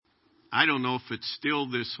I don't know if it's still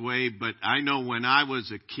this way, but I know when I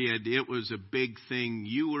was a kid, it was a big thing.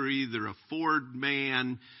 You were either a Ford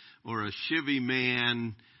man or a Chevy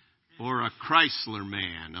man or a Chrysler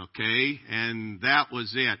man, okay? And that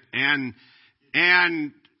was it. And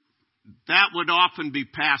that would often be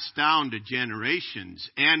passed down to generations.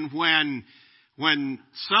 And when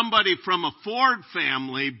somebody from a Ford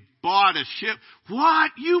family bought a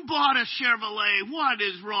what? You bought a Chevrolet? What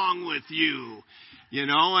is wrong with you? You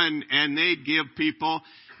know, and they'd give people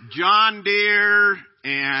John Deere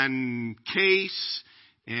and Case,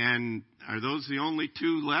 and are those the only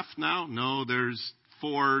two left now? No, there's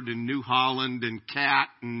Ford and New Holland and Cat,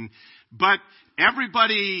 but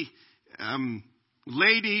everybody,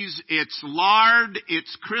 ladies, it's lard,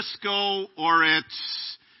 it's Crisco, or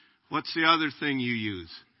it's, what's the other thing you use?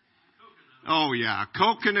 Oh yeah,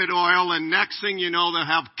 coconut oil, and next thing you know, they'll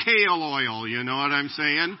have kale oil, you know what I'm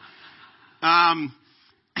saying?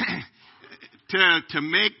 To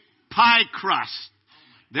make pie crust.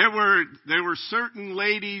 There were certain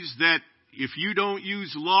ladies that if you don't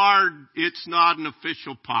use lard, it's not an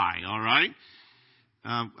official pie, all right?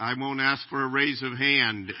 I won't ask for a raise of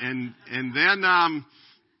hand. And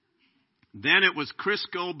then it was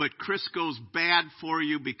Crisco, but Crisco's bad for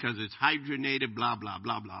you because it's hydrogenated, blah, blah,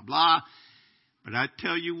 blah, blah, blah. But I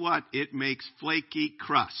tell you what, it makes flaky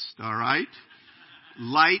crust, all right?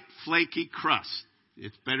 Light, flaky crust.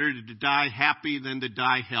 It's better to die happy than to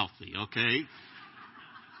die healthy, okay?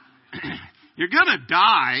 You're going to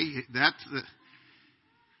die.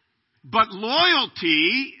 But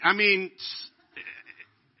loyalty, I mean,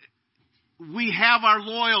 we have our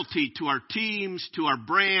loyalty to our teams, to our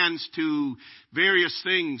brands, to various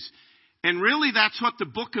things. And really that's what the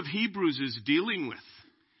book of Hebrews is dealing with.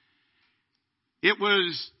 It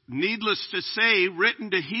was, needless to say, written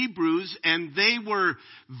to Hebrews, and they were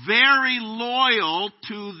very loyal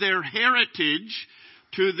to their heritage,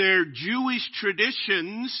 to their Jewish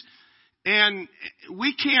traditions, and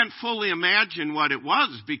we can't fully imagine what it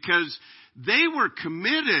was because they were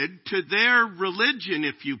committed to their religion,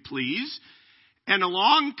 if you please, and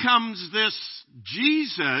along comes this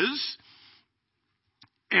Jesus,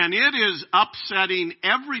 and it is upsetting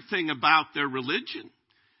everything about their religion.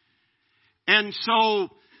 And so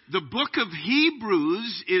the book of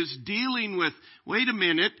Hebrews is dealing with, wait a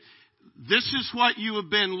minute, this is what you have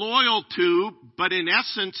been loyal to, but in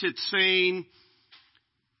essence it's saying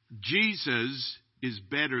Jesus is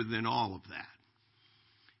better than all of that.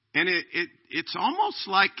 And it's almost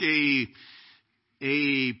like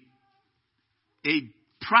a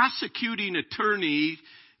prosecuting attorney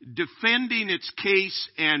defending its case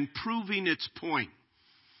and proving its point.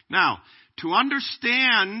 Now, to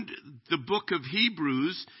understand the book of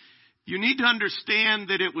Hebrews, you need to understand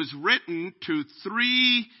that it was written to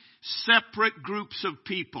three separate groups of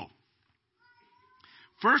people.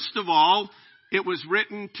 First of all, it was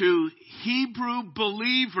written to Hebrew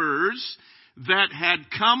believers that had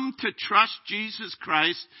come to trust Jesus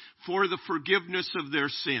Christ for the forgiveness of their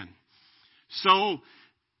sin. So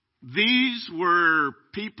these were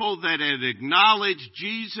people that had acknowledged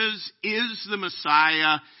Jesus is the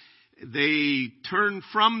Messiah. They turned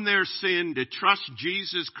from their sin to trust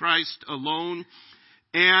Jesus Christ alone.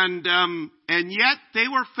 And yet they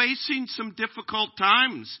were facing some difficult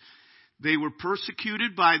times. They were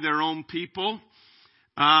persecuted by their own people,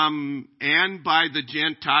 and by the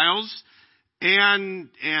Gentiles.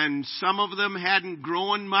 And some of them hadn't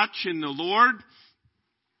grown much in the Lord.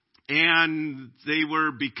 And they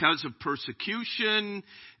were, because of persecution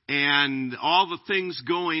and all the things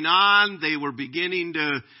going on, they were beginning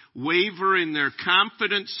to waver in their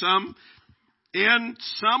confidence, and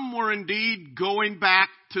some were indeed going back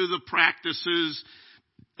to the practices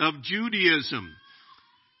of Judaism.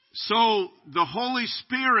 So the Holy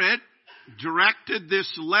Spirit directed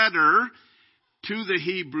this letter to the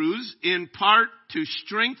Hebrews in part to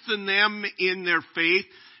strengthen them in their faith,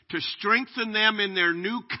 to strengthen them in their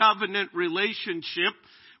new covenant relationship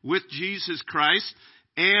with Jesus Christ,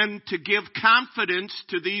 and to give confidence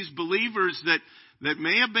to these believers that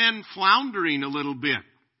may have been floundering a little bit.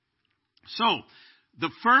 So,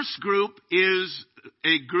 the first group is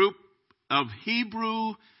a group of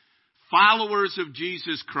Hebrew followers of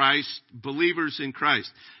Jesus Christ, believers in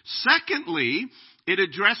Christ. Secondly, it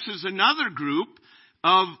addresses another group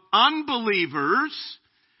of unbelievers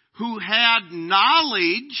who had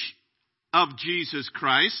knowledge of Jesus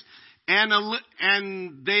Christ,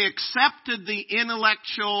 and they accepted the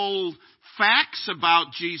intellectual facts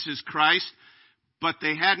about Jesus Christ, but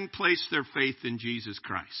they hadn't placed their faith in Jesus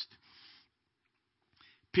Christ.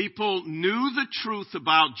 People knew the truth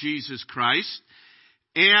about Jesus Christ,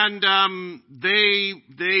 and they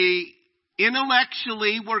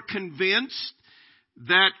intellectually were convinced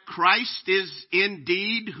that Christ is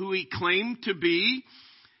indeed who he claimed to be,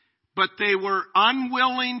 but they were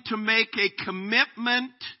unwilling to make a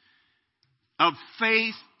commitment of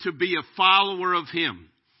faith to be a follower of him.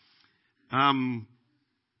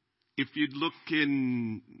 If you'd look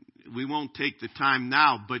in, we won't take the time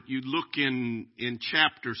now, but you look in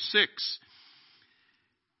chapter 6,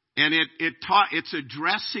 and it's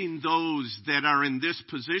addressing those that are in this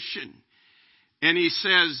position. And he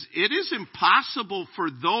says, it is impossible for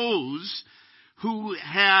those who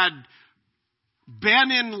had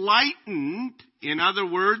been enlightened, in other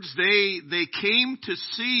words, they came to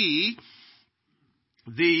see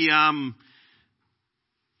the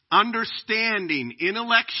understanding,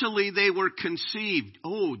 intellectually they were conceived,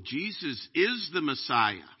 oh, Jesus is the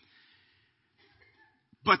Messiah.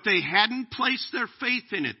 But they hadn't placed their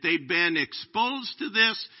faith in it. They'd been exposed to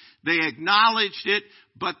this, they acknowledged it,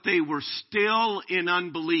 but they were still in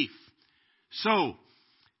unbelief. So,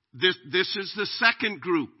 this is the second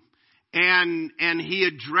group. And he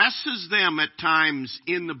addresses them at times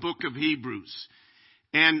in the book of Hebrews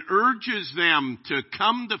and urges them to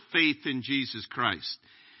come to faith in Jesus Christ.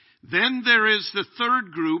 Then there is the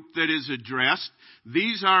third group that is addressed.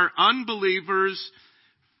 These are unbelievers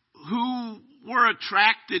who were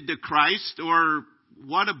attracted to Christ, or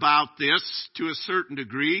what about this to a certain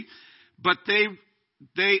degree, but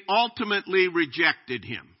they ultimately rejected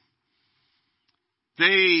him.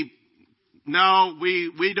 No,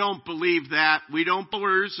 we don't believe that. We don't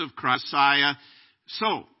believe of Christ Messiah.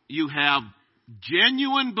 So, you have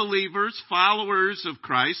genuine believers, followers of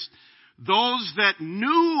Christ, those that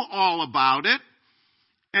knew all about it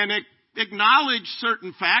and acknowledged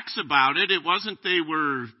certain facts about it. It wasn't they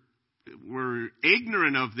were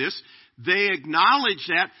ignorant of this. They acknowledged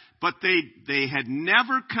that, but they had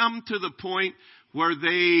never come to the point where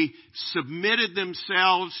they submitted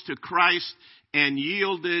themselves to Christ and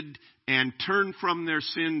yielded and turned from their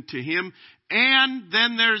sin to him. And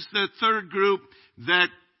then there's the third group that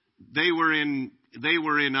they were in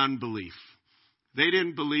unbelief. They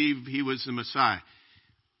didn't believe he was the Messiah.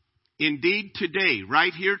 Indeed, today,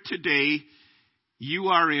 right here today, you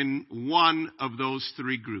are in one of those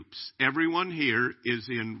three groups. Everyone here is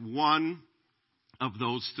in one of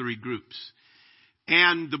those three groups.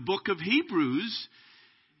 And the book of Hebrews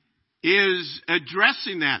is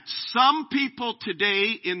addressing that. Some people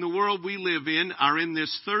today in the world we live in are in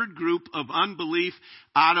this third group of unbelief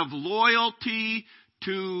out of loyalty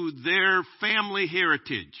to their family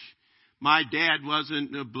heritage. My dad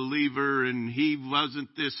wasn't a believer and he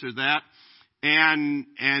wasn't this or that. And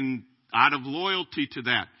out of loyalty to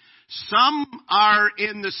that. Some are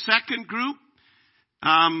in the second group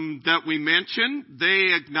that we mentioned.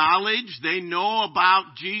 They acknowledge, they know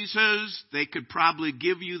about Jesus. They could probably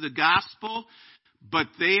give you the gospel, but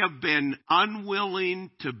they have been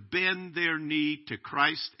unwilling to bend their knee to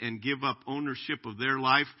Christ and give up ownership of their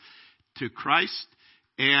life to Christ.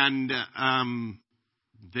 And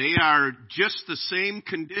they are just the same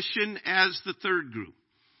condition as the third group.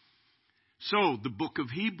 So the book of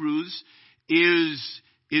Hebrews is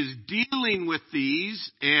dealing with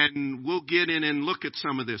these, and we'll get in and look at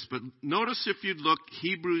some of this. But notice if you'd look,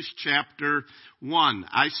 Hebrews chapter 1.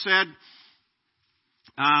 I said,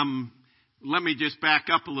 let me just back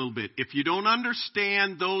up a little bit. If you don't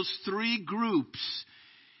understand those three groups,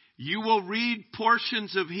 you will read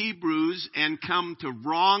portions of Hebrews and come to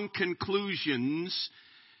wrong conclusions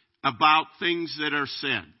about things that are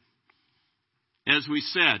said. As we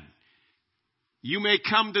said, you may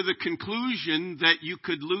come to the conclusion that you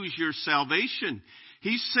could lose your salvation.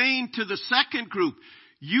 He's saying to the second group,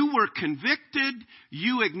 you were convicted,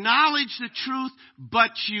 you acknowledged the truth,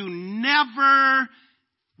 but you never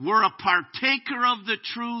were a partaker of the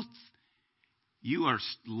truth. You are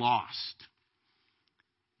lost.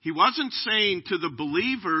 He wasn't saying to the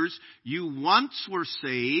believers, you once were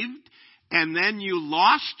saved and then you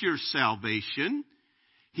lost your salvation.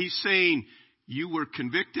 He's saying, you were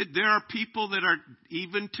convicted. There are people that are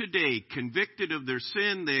even today convicted of their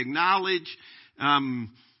sin. They acknowledge that,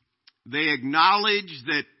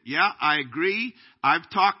 yeah, I agree. I've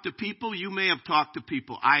talked to people. You may have talked to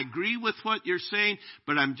people. I agree with what you're saying,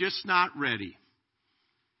 but I'm just not ready.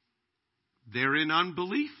 They're in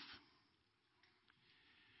unbelief.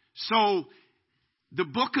 So, the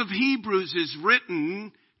book of Hebrews is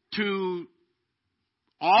written to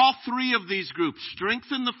all three of these groups.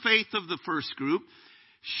 Strengthen the faith of the first group.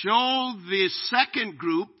 Show the second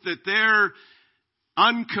group that their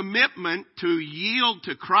uncommitment to yield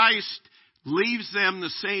to Christ leaves them the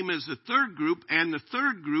same as the third group. And the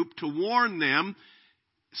third group to warn them,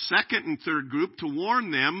 second and third group, to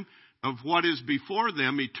warn them of what is before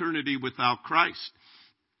them, eternity without Christ.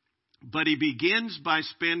 But he begins by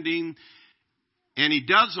spending, and he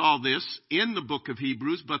does all this in the book of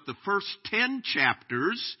Hebrews, but the first 10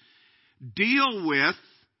 chapters deal with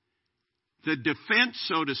the defense,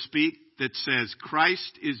 so to speak, that says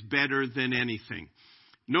Christ is better than anything.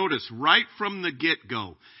 Notice, right from the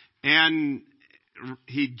get-go, and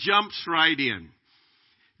he jumps right in.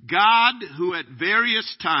 God, who at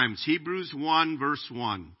various times, Hebrews 1 verse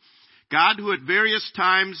 1, God, who at various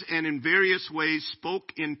times and in various ways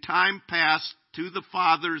spoke in time past to the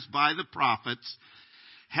fathers by the prophets,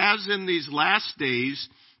 has in these last days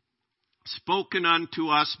spoken unto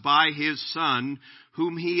us by his Son,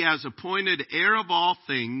 whom he has appointed heir of all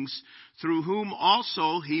things, through whom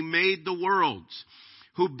also he made the worlds,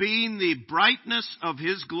 who being the brightness of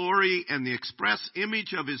his glory and the express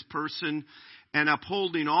image of his person, and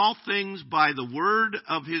upholding all things by the word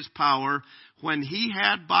of his power, when he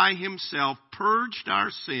had by himself purged our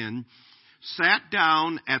sin, sat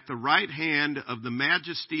down at the right hand of the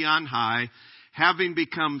majesty on high, having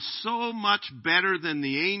become so much better than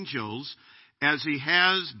the angels, as he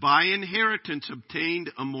has by inheritance obtained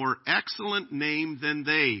a more excellent name than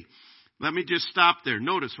they. Let me just stop there.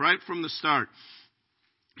 Notice right from the start,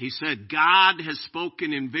 he said, God has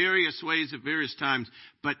spoken in various ways at various times,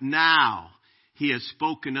 but now he has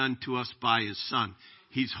spoken unto us by his Son.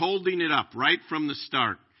 He's holding it up right from the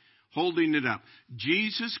start. Holding it up.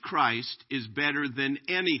 Jesus Christ is better than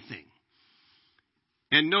anything.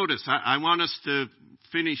 And notice, I want us to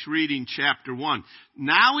finish reading chapter 1.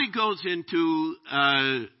 Now he goes into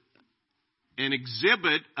an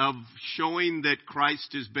exhibit of showing that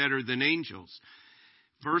Christ is better than angels.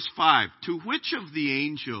 Verse 5, to which of the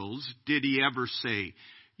angels did he ever say,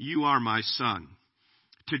 you are my son?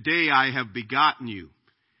 Today I have begotten you.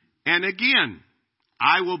 And again,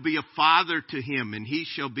 I will be a father to him, and he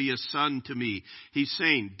shall be a son to me. He's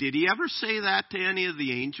saying, did he ever say that to any of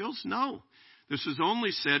the angels? No. This is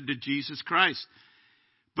only said to Jesus Christ.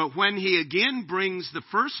 But when he again brings the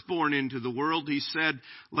firstborn into the world, he said,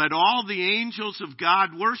 let all the angels of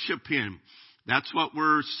God worship him. That's what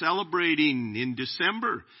we're celebrating in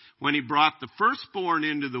December. When he brought the firstborn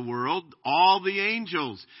into the world, all the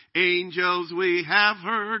angels we have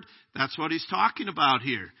heard. That's what he's talking about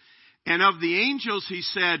here. And of the angels, he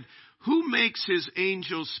said, who makes his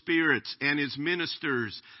angels spirits and his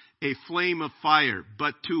ministers a flame of fire?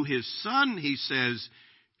 But to his Son, he says,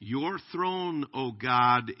 your throne, O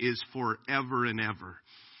God, is forever and ever.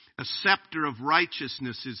 A scepter of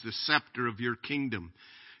righteousness is the scepter of your kingdom.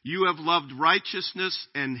 You have loved righteousness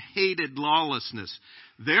and hated lawlessness.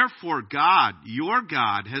 Therefore God, your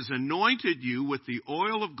God, has anointed you with the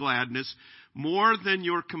oil of gladness more than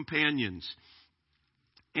your companions.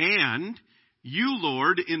 And you,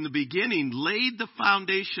 Lord, in the beginning laid the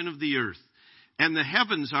foundation of the earth, and the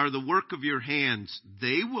heavens are the work of your hands.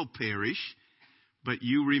 They will perish, but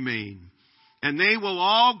you remain. And they will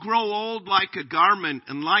all grow old like a garment,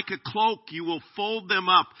 and like a cloak you will fold them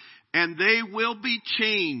up, and they will be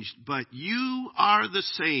changed, but you are the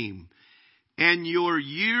same, and your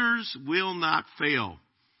years will not fail.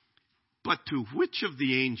 But to which of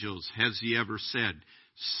the angels has he ever said,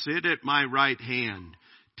 sit at my right hand,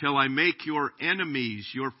 till I make your enemies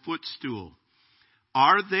your footstool?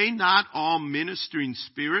 Are they not all ministering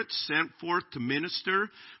spirits sent forth to minister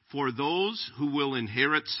for those who will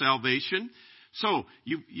inherit salvation? So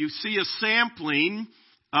you see a sampling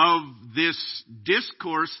of this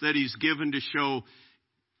discourse that he's given to show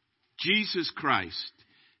Jesus Christ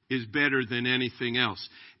is better than anything else.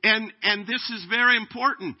 And this is very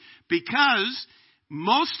important because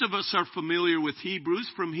most of us are familiar with Hebrews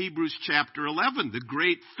from Hebrews chapter 11, the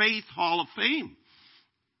great faith hall of fame.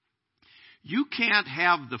 You can't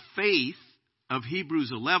have the faith of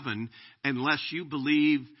Hebrews 11 unless you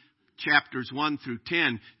believe chapters 1 through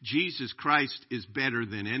 10, Jesus Christ is better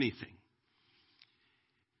than anything.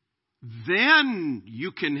 Then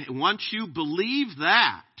you can, once you believe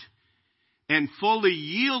that and fully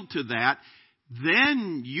yield to that,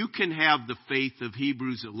 then you can have the faith of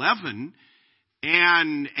Hebrews 11,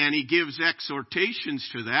 and he gives exhortations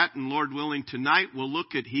to that. And Lord willing, tonight we'll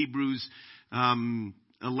look at Hebrews 11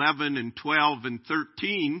 and 12 and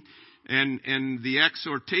 13 and the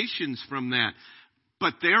exhortations from that.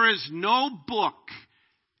 But there is no book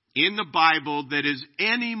in the Bible that is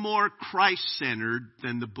any more Christ-centered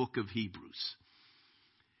than the book of Hebrews.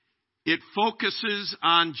 It focuses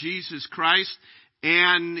on Jesus Christ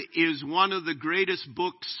and is one of the greatest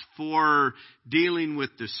books for dealing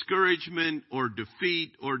with discouragement or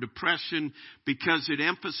defeat or depression because it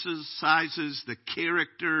emphasizes the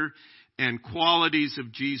character and qualities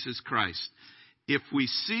of Jesus Christ. if we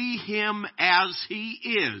see him as he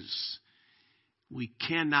is, we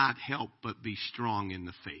cannot help but be strong in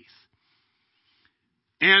the faith.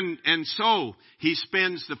 And so he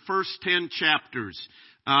spends the first 10 chapters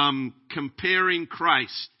comparing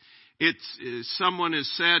Christ. Someone has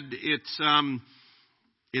said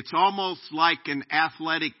it's almost like an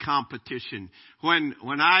athletic competition. When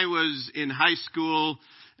I was in high school,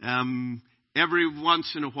 every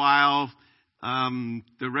once in a while,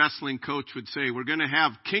 the wrestling coach would say, "We're going to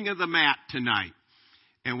have King of the Mat tonight."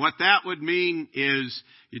 And what that would mean is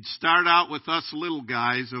you'd start out with us little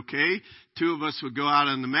guys, okay? 2 of us would go out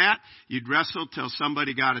on the mat. You'd wrestle till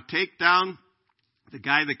somebody got a takedown. The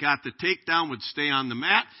guy that got the takedown would stay on the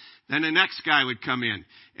mat. Then the next guy would come in.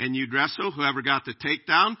 And you'd wrestle. Whoever got the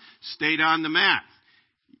takedown stayed on the mat.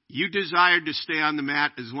 You desired to stay on the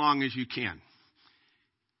mat as long as you can.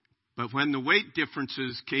 But when the weight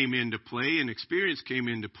differences came into play and experience came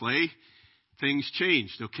into play, things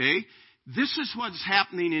changed, okay? This is what's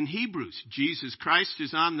happening in Hebrews. Jesus Christ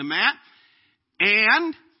is on the mat,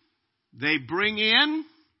 and they bring in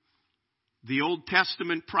the Old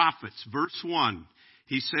Testament prophets. Verse 1,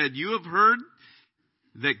 he said, "You have heard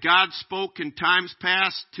that God spoke in times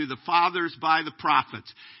past to the fathers by the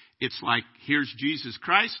prophets." It's like, here's Jesus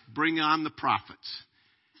Christ, bring on the prophets.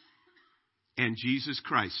 And Jesus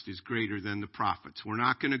Christ is greater than the prophets. We're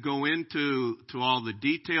not going to go into all the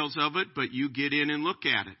details of it, but you get in and look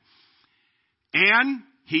at it. And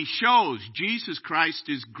he shows Jesus Christ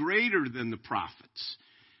is greater than the prophets.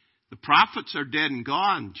 The prophets are dead and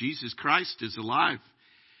gone. Jesus Christ is alive.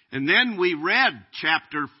 And then we read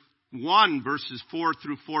chapter 1, verses 4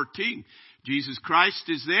 through 14. Jesus Christ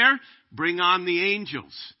is there. Bring on the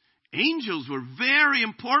angels. Angels were very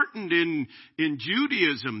important in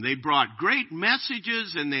Judaism. They brought great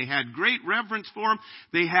messages and they had great reverence for them.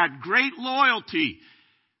 They had great loyalty.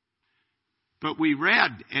 But we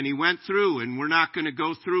read, and he went through, and we're not going to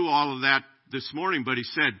go through all of that this morning, but he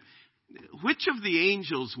said, which of the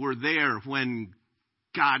angels were there when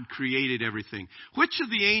God created everything? Which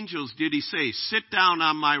of the angels did he say, "Sit down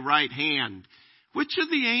on my right hand"? Which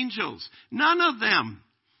of the angels? None of them.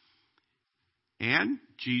 And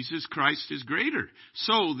Jesus Christ is greater.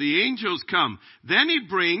 So the angels come. Then he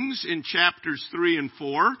brings in chapters 3 and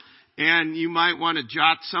 4, and you might want to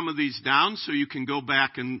jot some of these down so you can go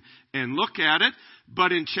back and look at it.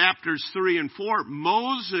 But in chapters 3 and 4,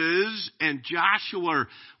 Moses and Joshua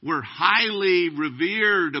were highly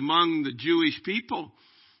revered among the Jewish people.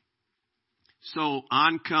 So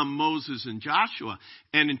on come Moses and Joshua.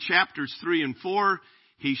 And in chapters 3 and 4,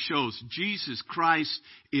 he shows Jesus Christ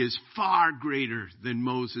is far greater than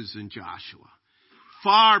Moses and Joshua.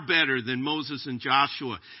 Far better than Moses and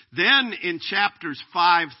Joshua. Then in chapters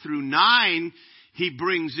 5 through 9, he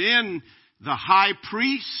brings in the high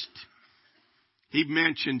priest. He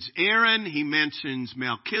mentions Aaron. He mentions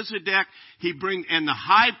Melchizedek. And the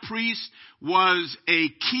high priest was a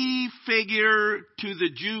key figure to the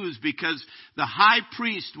Jews because the high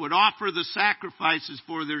priest would offer the sacrifices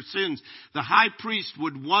for their sins. The high priest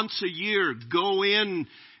would once a year go in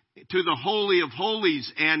to the Holy of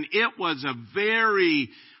Holies, and it was a very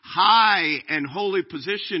high and holy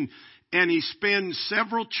position. And he spends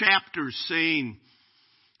several chapters saying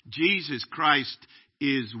Jesus Christ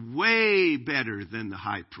is way better than the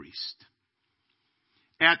high priest.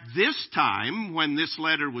 At this time, when this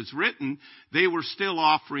letter was written, they were still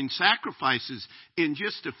offering sacrifices. In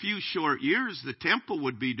just a few short years, the temple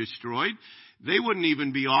would be destroyed. They wouldn't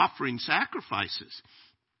even be offering sacrifices.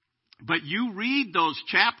 But you read those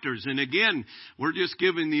chapters, and again, we're just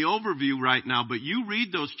giving the overview right now, but you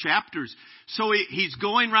read those chapters. So he's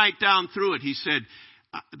going right down through it. He said,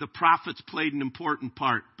 the prophets played an important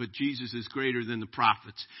part, but Jesus is greater than the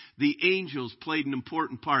prophets. The angels played an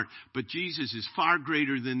important part, but Jesus is far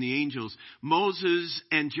greater than the angels. Moses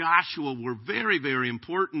and Joshua were very, very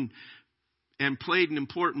important and played an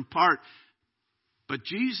important part, but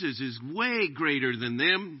Jesus is way greater than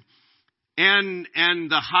them. And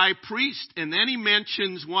the high priest. And then he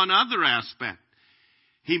mentions one other aspect.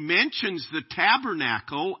 He mentions the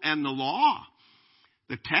tabernacle and the law.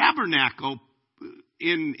 The tabernacle,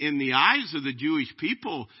 in the eyes of the Jewish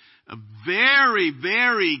people, a very,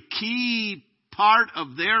 very key part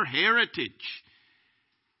of their heritage.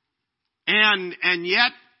 And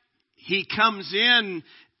yet he comes in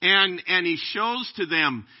and he shows to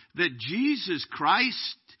them that Jesus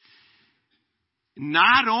Christ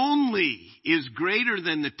not only is greater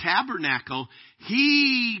than the tabernacle,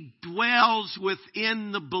 he dwells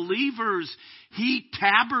within the believers. He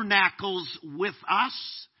tabernacles with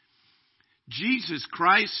us. Jesus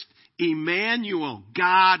Christ, Emmanuel,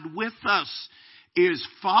 God with us. is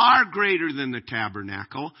far greater than the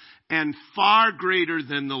tabernacle and far greater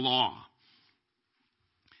than the law.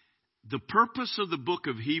 The purpose of the book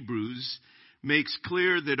of Hebrews makes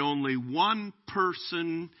clear that only one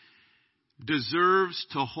person deserves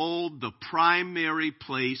to hold the primary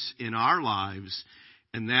place in our lives,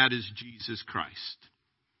 and that is Jesus Christ.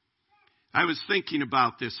 I was thinking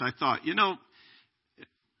about this. I thought,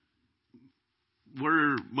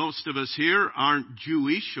 most of us here aren't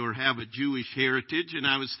Jewish or have a Jewish heritage, and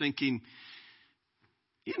I was thinking,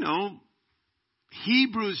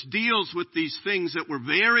 Hebrews deals with these things that were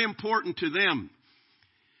very important to them.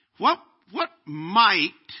 What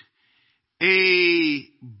might a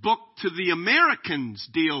book to the Americans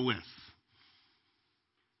deal with?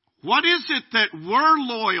 What is it that we're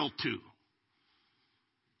loyal to?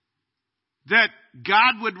 That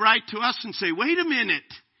God would write to us and say, wait a minute,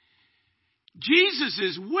 Jesus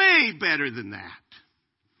is way better than that.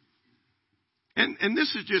 And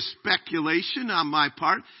this is just speculation on my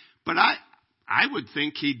part, but I would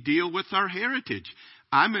think he'd deal with our heritage.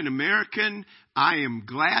 I'm an American. I am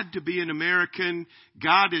glad to be an American.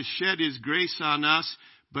 God has shed His grace on us,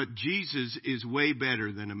 but Jesus is way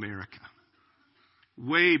better than America.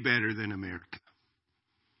 Way better than America.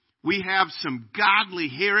 We have some godly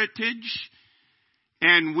heritage,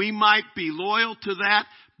 and we might be loyal to that,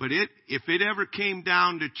 but if it ever came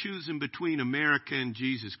down to choosing between America and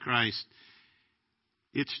Jesus Christ,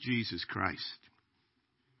 it's Jesus Christ.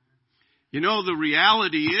 The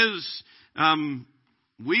reality is,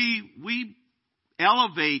 we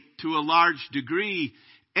elevate to a large degree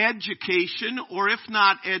education, or if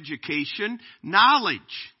not education, knowledge.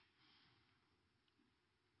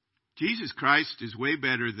 Jesus Christ is way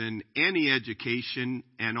better than any education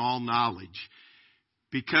and all knowledge,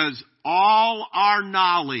 because all our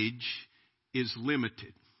knowledge is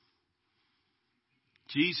limited.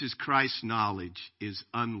 Jesus Christ's knowledge is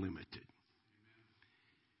unlimited.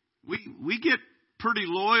 We get pretty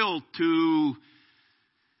loyal to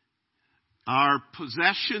our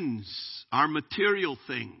possessions, our material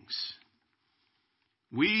things.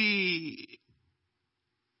 We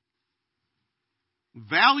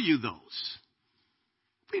value those.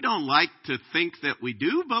 We don't like to think that we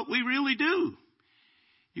do, but we really do.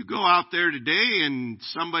 You go out there today and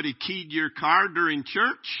somebody keyed your car during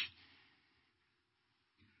church,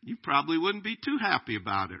 you probably wouldn't be too happy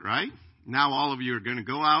about it, right? Now all of you are going to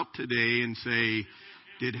go out today and say,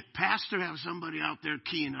 did Pastor have somebody out there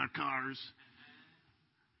keying our cars?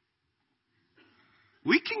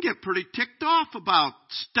 We can get pretty ticked off about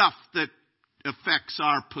stuff that affects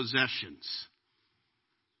our possessions.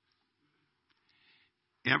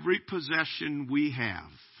 Every possession we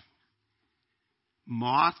have,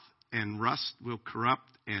 moth and rust will corrupt,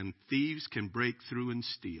 and thieves can break through and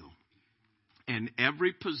steal. And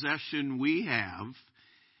every possession we have,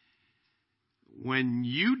 when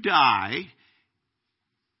you die,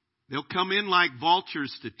 they'll come in like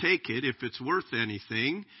vultures to take it if it's worth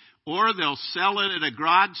anything, or they'll sell it at a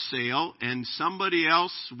garage sale, and somebody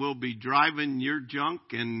else will be driving your junk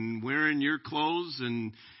and wearing your clothes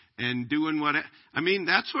and doing what...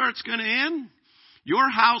 that's where it's going to end.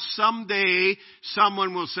 Your house someday,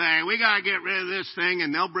 someone will say, we got to get rid of this thing,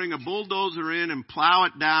 and they'll bring a bulldozer in and plow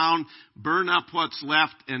it down, burn up what's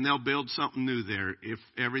left, and they'll build something new there if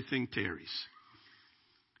everything tarries.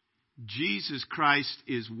 Jesus Christ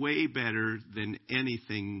is way better than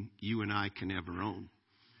anything you and I can ever own.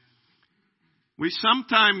 We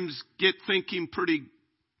sometimes get thinking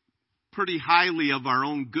pretty highly of our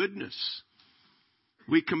own goodness.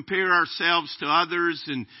 We compare ourselves to others,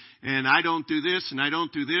 and I don't do this, and I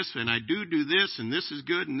don't do this, and I do this, and this is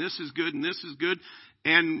good, and this is good, and this is good.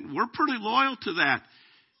 And we're pretty loyal to that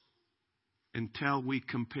until we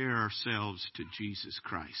compare ourselves to Jesus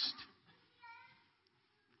Christ.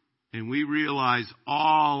 And we realize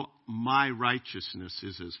all my righteousness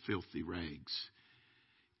is as filthy rags.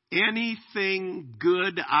 Anything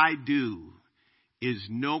good I do is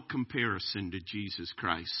no comparison to Jesus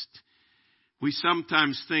Christ. We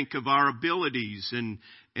sometimes think of our abilities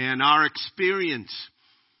and our experience.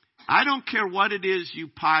 I don't care what it is you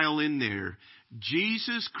pile in there.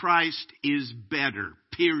 Jesus Christ is better,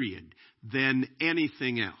 period, than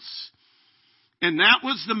anything else. And that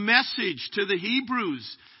was the message to the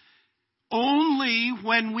Hebrews. Only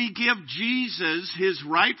when we give Jesus His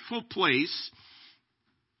rightful place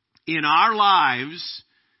in our lives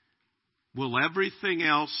will everything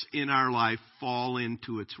else in our life fall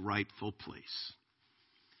into its rightful place.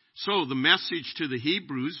 So the message to the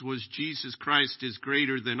Hebrews was Jesus Christ is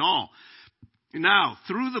greater than all. Now,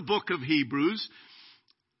 through the book of Hebrews,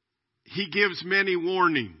 he gives many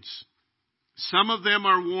warnings. Some of them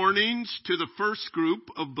are warnings to the first group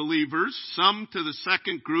of believers, some to the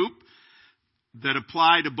second group that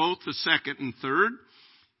apply to both the second and third,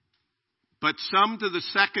 but some to the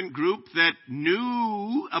second group that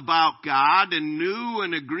knew about God and knew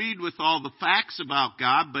and agreed with all the facts about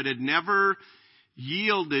God, but had never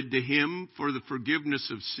yielded to Him for the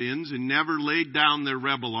forgiveness of sins and never laid down their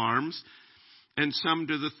rebel arms, and some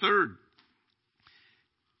to the third.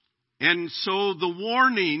 And so the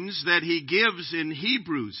warnings that he gives in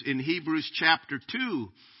Hebrews chapter 2,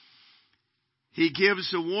 he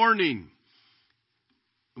gives a warning.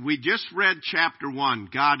 We just read chapter 1,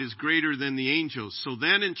 God is greater than the angels. So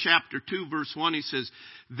then in chapter 2, verse 1, he says,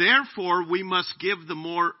 therefore we must give the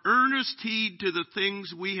more earnest heed to the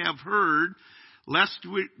things we have heard, lest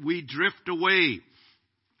we drift away.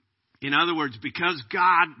 In other words, because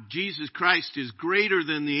God, Jesus Christ, is greater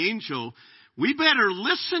than the angel, we better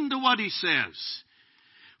listen to what he says.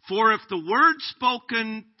 For if the word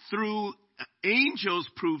spoken through angels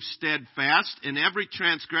proved steadfast, and every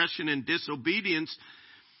transgression and disobedience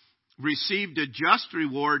received a just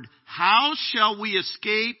reward, how shall we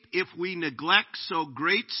escape if we neglect so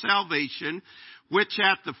great salvation, which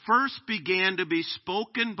at the first began to be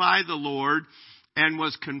spoken by the Lord, and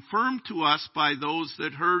was confirmed to us by those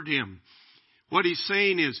that heard him? What he's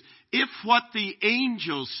saying is, if what the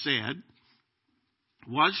angels said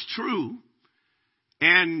was true,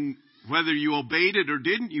 and whether you obeyed it or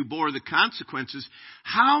didn't, you bore the consequences,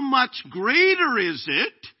 how much greater is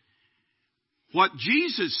it what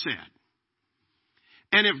Jesus said?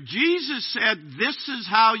 And if Jesus said, this is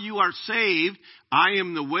how you are saved, I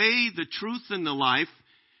am the way, the truth, and the life,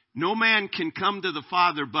 no man can come to the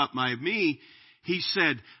Father but by me, he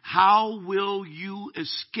said, how will you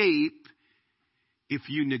escape if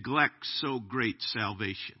you neglect so great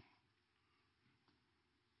salvation?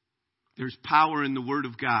 There's power in the Word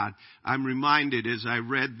of God. I'm reminded as I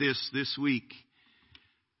read this week.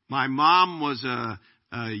 My mom was a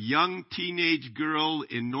young teenage girl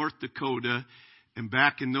in North Dakota. And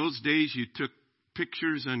back in those days, you took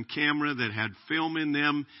pictures on camera that had film in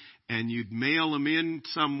them. And you'd mail them in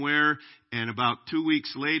somewhere. And about 2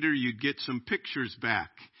 weeks later, you'd get some pictures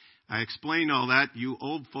back. I explain all that. You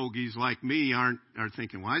old fogies like me are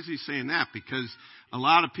thinking, why is he saying that? Because a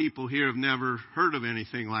lot of people here have never heard of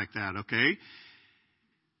anything like that, okay?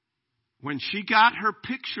 When she got her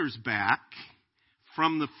pictures back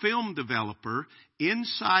from the film developer,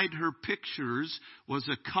 inside her pictures was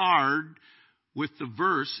a card with the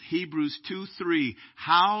verse, Hebrews 2:3,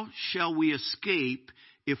 how shall we escape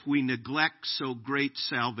if we neglect so great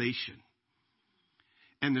salvation?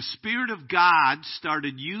 And the Spirit of God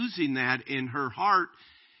started using that in her heart.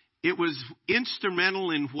 It was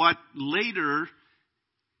instrumental in what later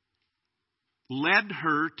led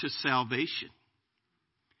her to salvation.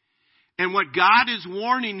 And what God is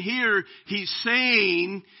warning here, he's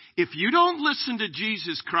saying, if you don't listen to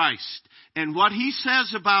Jesus Christ and what he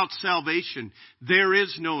says about salvation, there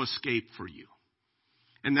is no escape for you.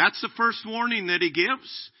 And that's the first warning that he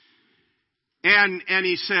gives. And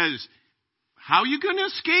he says, how are you going to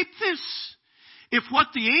escape this? If what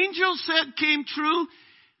the angel said came true,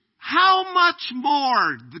 how much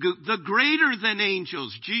more the greater than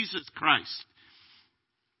angels, Jesus Christ?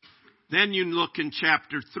 Then you look in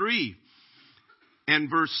chapter 3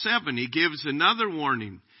 and verse 7. He gives another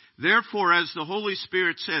warning. Therefore, as the Holy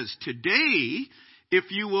Spirit says, today, if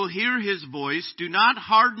you will hear his voice, do not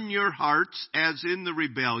harden your hearts as in the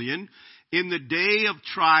rebellion, in the day of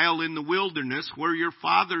trial in the wilderness, where your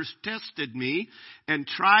fathers tested me and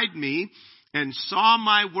tried me and saw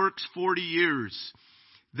my works 40 years.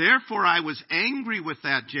 Therefore I was angry with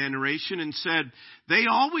that generation and said, they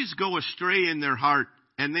always go astray in their heart,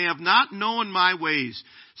 and they have not known my ways.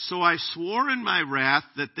 So I swore in my wrath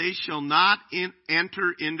that they shall not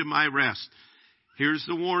enter into my rest. Here's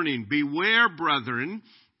the warning. Beware, brethren,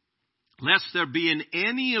 lest there be in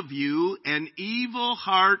any of you an evil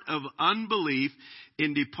heart of unbelief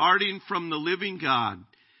in departing from the living God.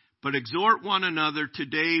 But exhort one another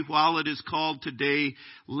today while it is called today,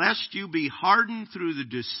 lest you be hardened through the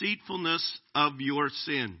deceitfulness of your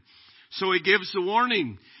sin. So he gives the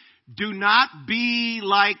warning. Do not be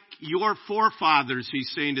like your forefathers,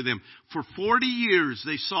 he's saying to them. For 40 years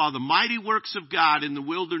they saw the mighty works of God in the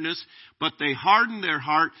wilderness, but they hardened their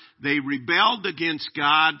heart. They rebelled against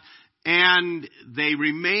God, and they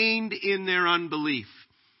remained in their unbelief.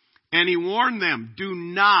 And he warned them, do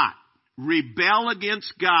not rebel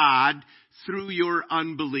against God through your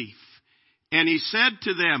unbelief. And he said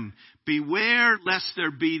to them, beware lest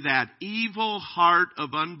there be that evil heart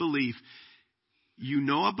of unbelief. You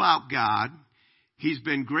know about God. He's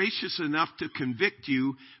been gracious enough to convict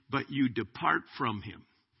you, but you depart from him.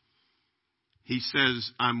 He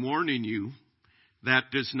says, I'm warning you,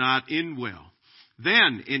 that does not end well.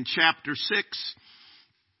 Then in chapter 6,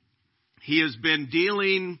 he has been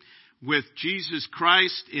dealing with Jesus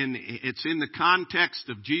Christ. It's in the context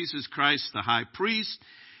of Jesus Christ, the high priest.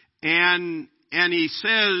 And he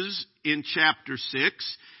says in chapter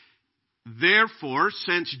 6, therefore,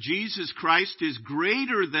 since Jesus Christ is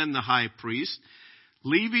greater than the high priest,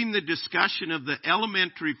 leaving the discussion of the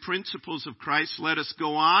elementary principles of Christ, let us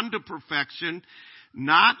go on to perfection,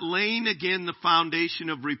 not laying again the foundation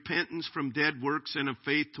of repentance from dead works and of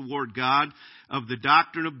faith toward God, of the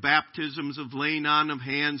doctrine of baptisms, of laying on of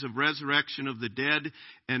hands, of resurrection of the dead,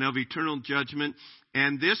 and of eternal judgment.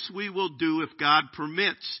 And this we will do if God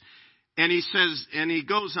permits. And he says, and he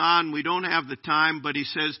goes on, we don't have the time, but he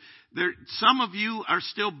says, some of you are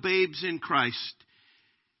still babes in Christ.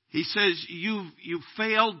 He says, you've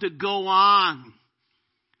failed to go on.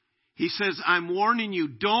 He says, I'm warning you,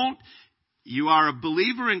 you are a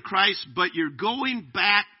believer in Christ, but you're going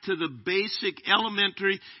back to the basic,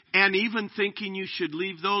 elementary, and even thinking you should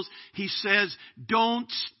leave those. He says, don't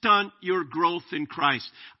stunt your growth in Christ.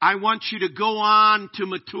 I want you to go on to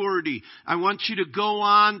maturity. I want you to go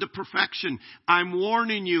on to perfection. I'm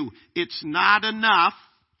warning you, it's not enough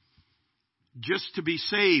just to be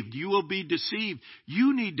saved. You will be deceived.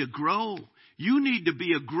 You need to grow. You need to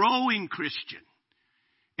be a growing Christian.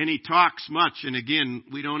 And he talks much, and again,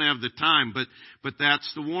 we don't have the time, but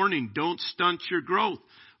that's the warning. Don't stunt your growth.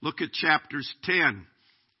 Look at chapters 10.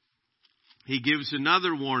 He gives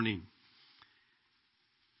another warning.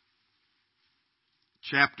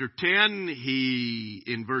 Chapter 10,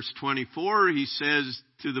 in verse 24, he says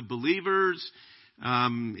to the believers,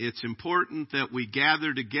 it's important that we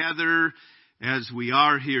gather together as we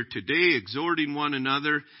are here today, exhorting one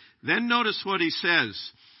another. Then notice what he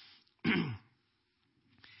says.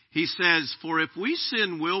 He says, for if we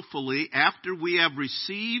sin willfully after we have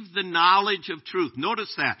received the knowledge of truth.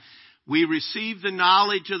 Notice that. We receive the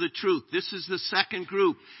knowledge of the truth. This is the second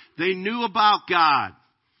group. They knew about God.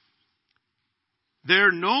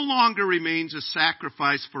 There no longer remains a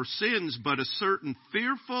sacrifice for sins, but a certain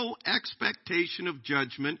fearful expectation of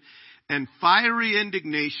judgment and fiery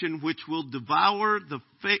indignation which will devour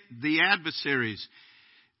the adversaries.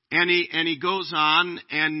 And he goes on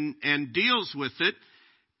and deals with it.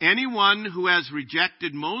 Anyone who has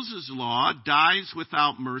rejected Moses' law dies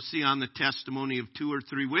without mercy on the testimony of 2 or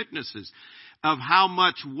 3 witnesses. Of how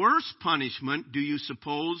much worse punishment do you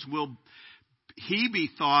suppose will he be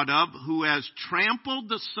thought of who has trampled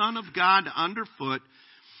the Son of God underfoot,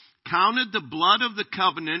 counted the blood of the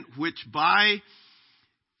covenant by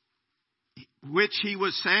which he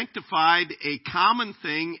was sanctified a common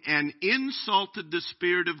thing, and insulted the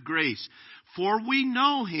Spirit of grace? For we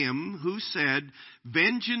know him who said,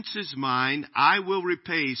 vengeance is mine, I will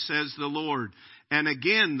repay, says the Lord. And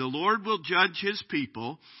again, the Lord will judge his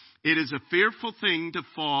people. It is a fearful thing to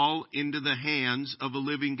fall into the hands of a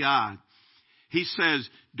living God. He says,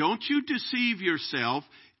 don't you deceive yourself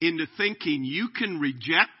into thinking you can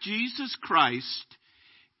reject Jesus Christ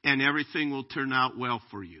and everything will turn out well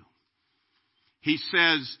for you. He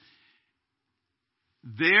says,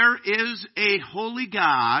 there is a holy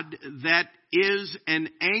God that is an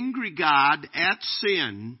angry God at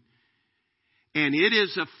sin, and it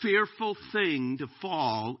is a fearful thing to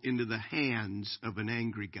fall into the hands of an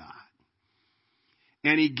angry God.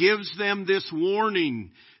 And he gives them this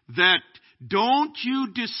warning that don't you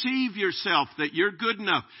deceive yourself that you're good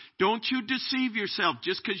enough. Don't you deceive yourself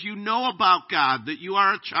just because you know about God, that you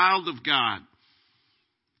are a child of God.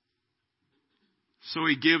 So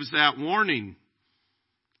he gives that warning.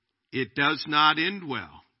 It does not end well.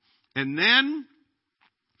 And then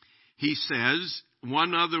he says,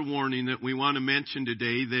 one other warning that we want to mention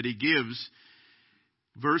today that he gives,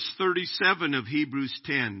 verse 37 of Hebrews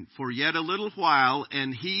 10, for yet a little while,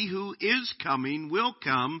 and he who is coming will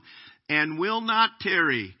come and will not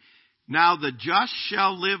tarry. Now the just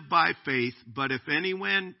shall live by faith, but if any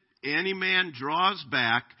man draws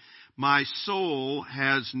back, my soul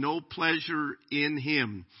has no pleasure in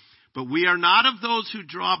him. But we are not of those who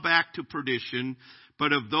draw back to perdition,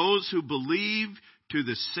 but of those who believe to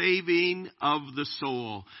the saving of the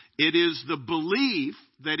soul. It is the belief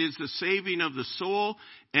that is the saving of the soul.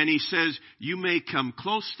 And he says, you may come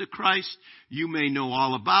close to Christ, you may know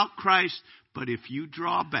all about Christ, but if you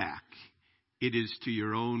draw back, it is to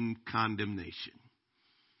your own condemnation.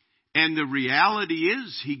 And the reality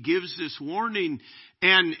is, he gives this warning,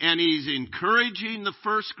 and he's encouraging the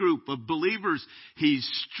first group of believers. He's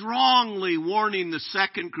strongly warning the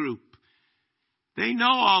second group. They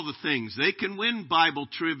know all the things. They can win Bible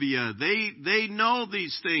trivia. They know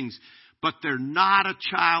these things, but they're not a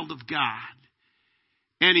child of God.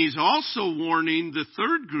 And he's also warning the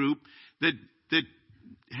third group that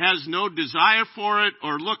has no desire for it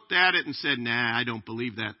or looked at it and said, nah, I don't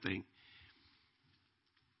believe that thing.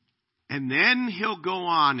 And then he'll go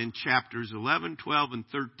on in chapters 11, 12, and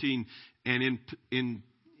 13 and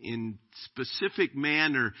in specific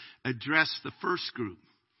manner address the first group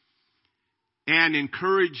and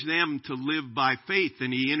encourage them to live by faith.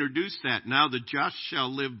 And he introduced that. Now the just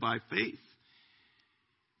shall live by faith.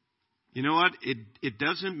 You know what? It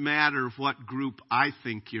doesn't matter what group I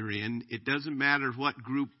think you're in. It doesn't matter what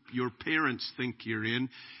group your parents think you're in.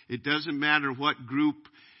 It doesn't matter what group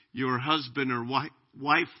your husband or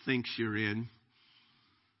wife thinks you're in.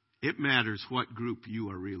 It matters what group you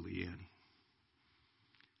are really in.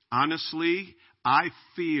 Honestly, I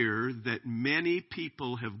fear that many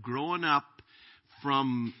people have grown up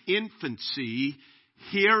from infancy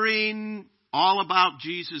hearing all about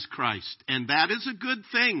Jesus Christ. And that is a good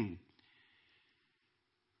thing.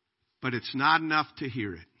 But it's not enough to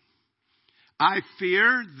hear it. I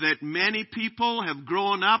fear that many people have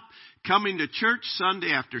grown up coming to church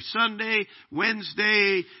Sunday after Sunday,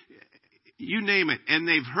 Wednesday, you name it. And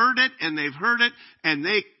they've heard it, and they've heard it, and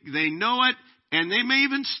they know it, and they may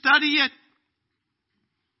even study it.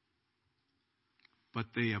 But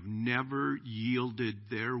they have never yielded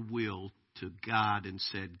their will to God and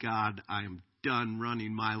said, God, I am done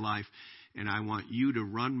running my life, and I want you to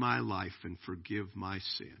run my life and forgive my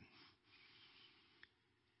sin.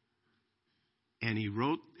 And he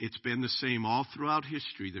wrote, it's been the same all throughout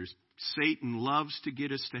history. Satan loves to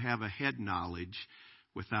get us to have a head knowledge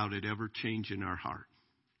without it ever changing our heart.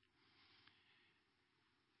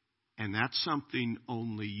 And that's something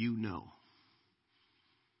only you know.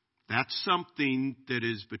 That's something that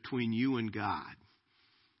is between you and God.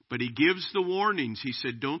 But he gives the warnings. He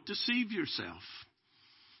said, don't deceive yourself.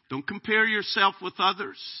 Don't compare yourself with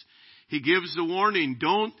others. He gives the warning,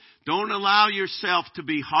 don't allow yourself to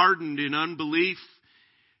be hardened in unbelief.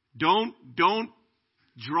 Don't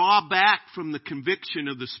draw back from the conviction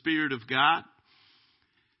of the Spirit of God.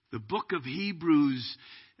 The book of Hebrews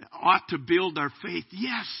ought to build our faith.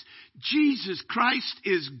 Yes, Jesus Christ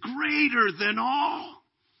is greater than all.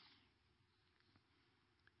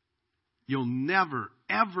 You'll never,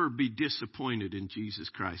 ever be disappointed in Jesus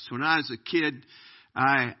Christ. When I was a kid,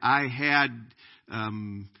 I had...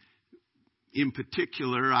 in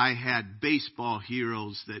particular, I had baseball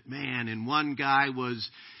heroes that, man, and one guy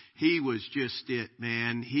he was just it,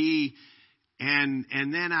 man.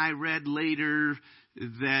 And then I read later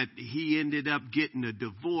that he ended up getting a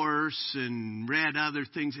divorce and read other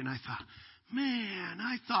things. And I thought, man,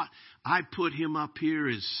 I put him up here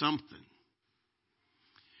as something.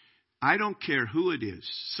 I don't care who it is.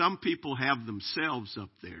 Some people have themselves up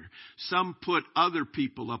there. Some put other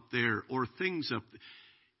people up there or things up there.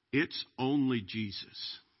 It's only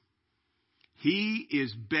Jesus. He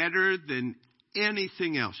is better than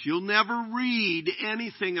anything else. You'll never read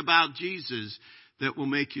anything about Jesus that will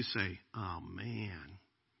make you say, oh man,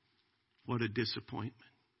 what a disappointment.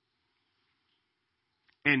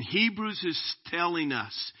 And Hebrews is telling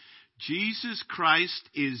us Jesus Christ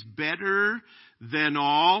is better than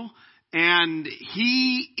all, and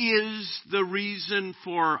He is the reason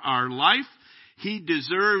for our life. He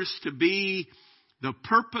deserves to be the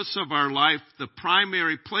purpose of our life, the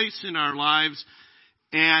primary place in our lives,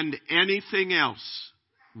 and anything else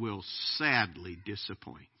will sadly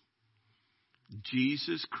disappoint.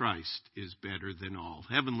 Jesus Christ is better than all.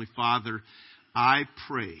 Heavenly Father, I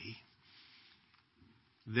pray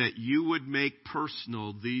that you would make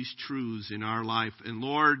personal these truths in our life. And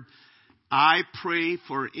Lord, I pray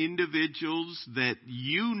for individuals that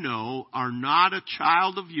you know are not a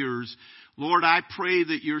child of yours. Lord, I pray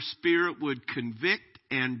that your Spirit would convict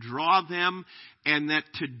and draw them, and that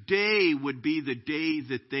today would be the day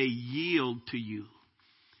that they yield to you.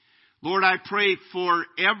 Lord, I pray for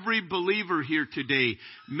every believer here today.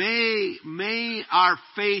 May our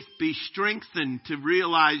faith be strengthened to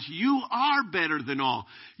realize you are better than all.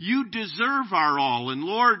 You deserve our all. And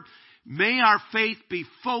Lord, may our faith be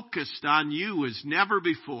focused on you as never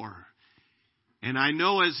before. And I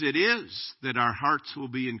know as it is that our hearts will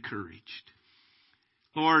be encouraged.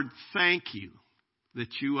 Lord, thank you that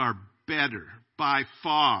you are better by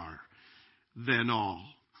far than all.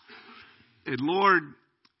 And Lord,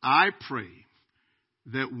 I pray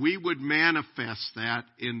that we would manifest that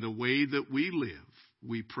in the way that we live.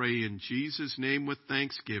 We pray in Jesus' name with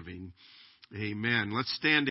thanksgiving. Amen. Let's stand.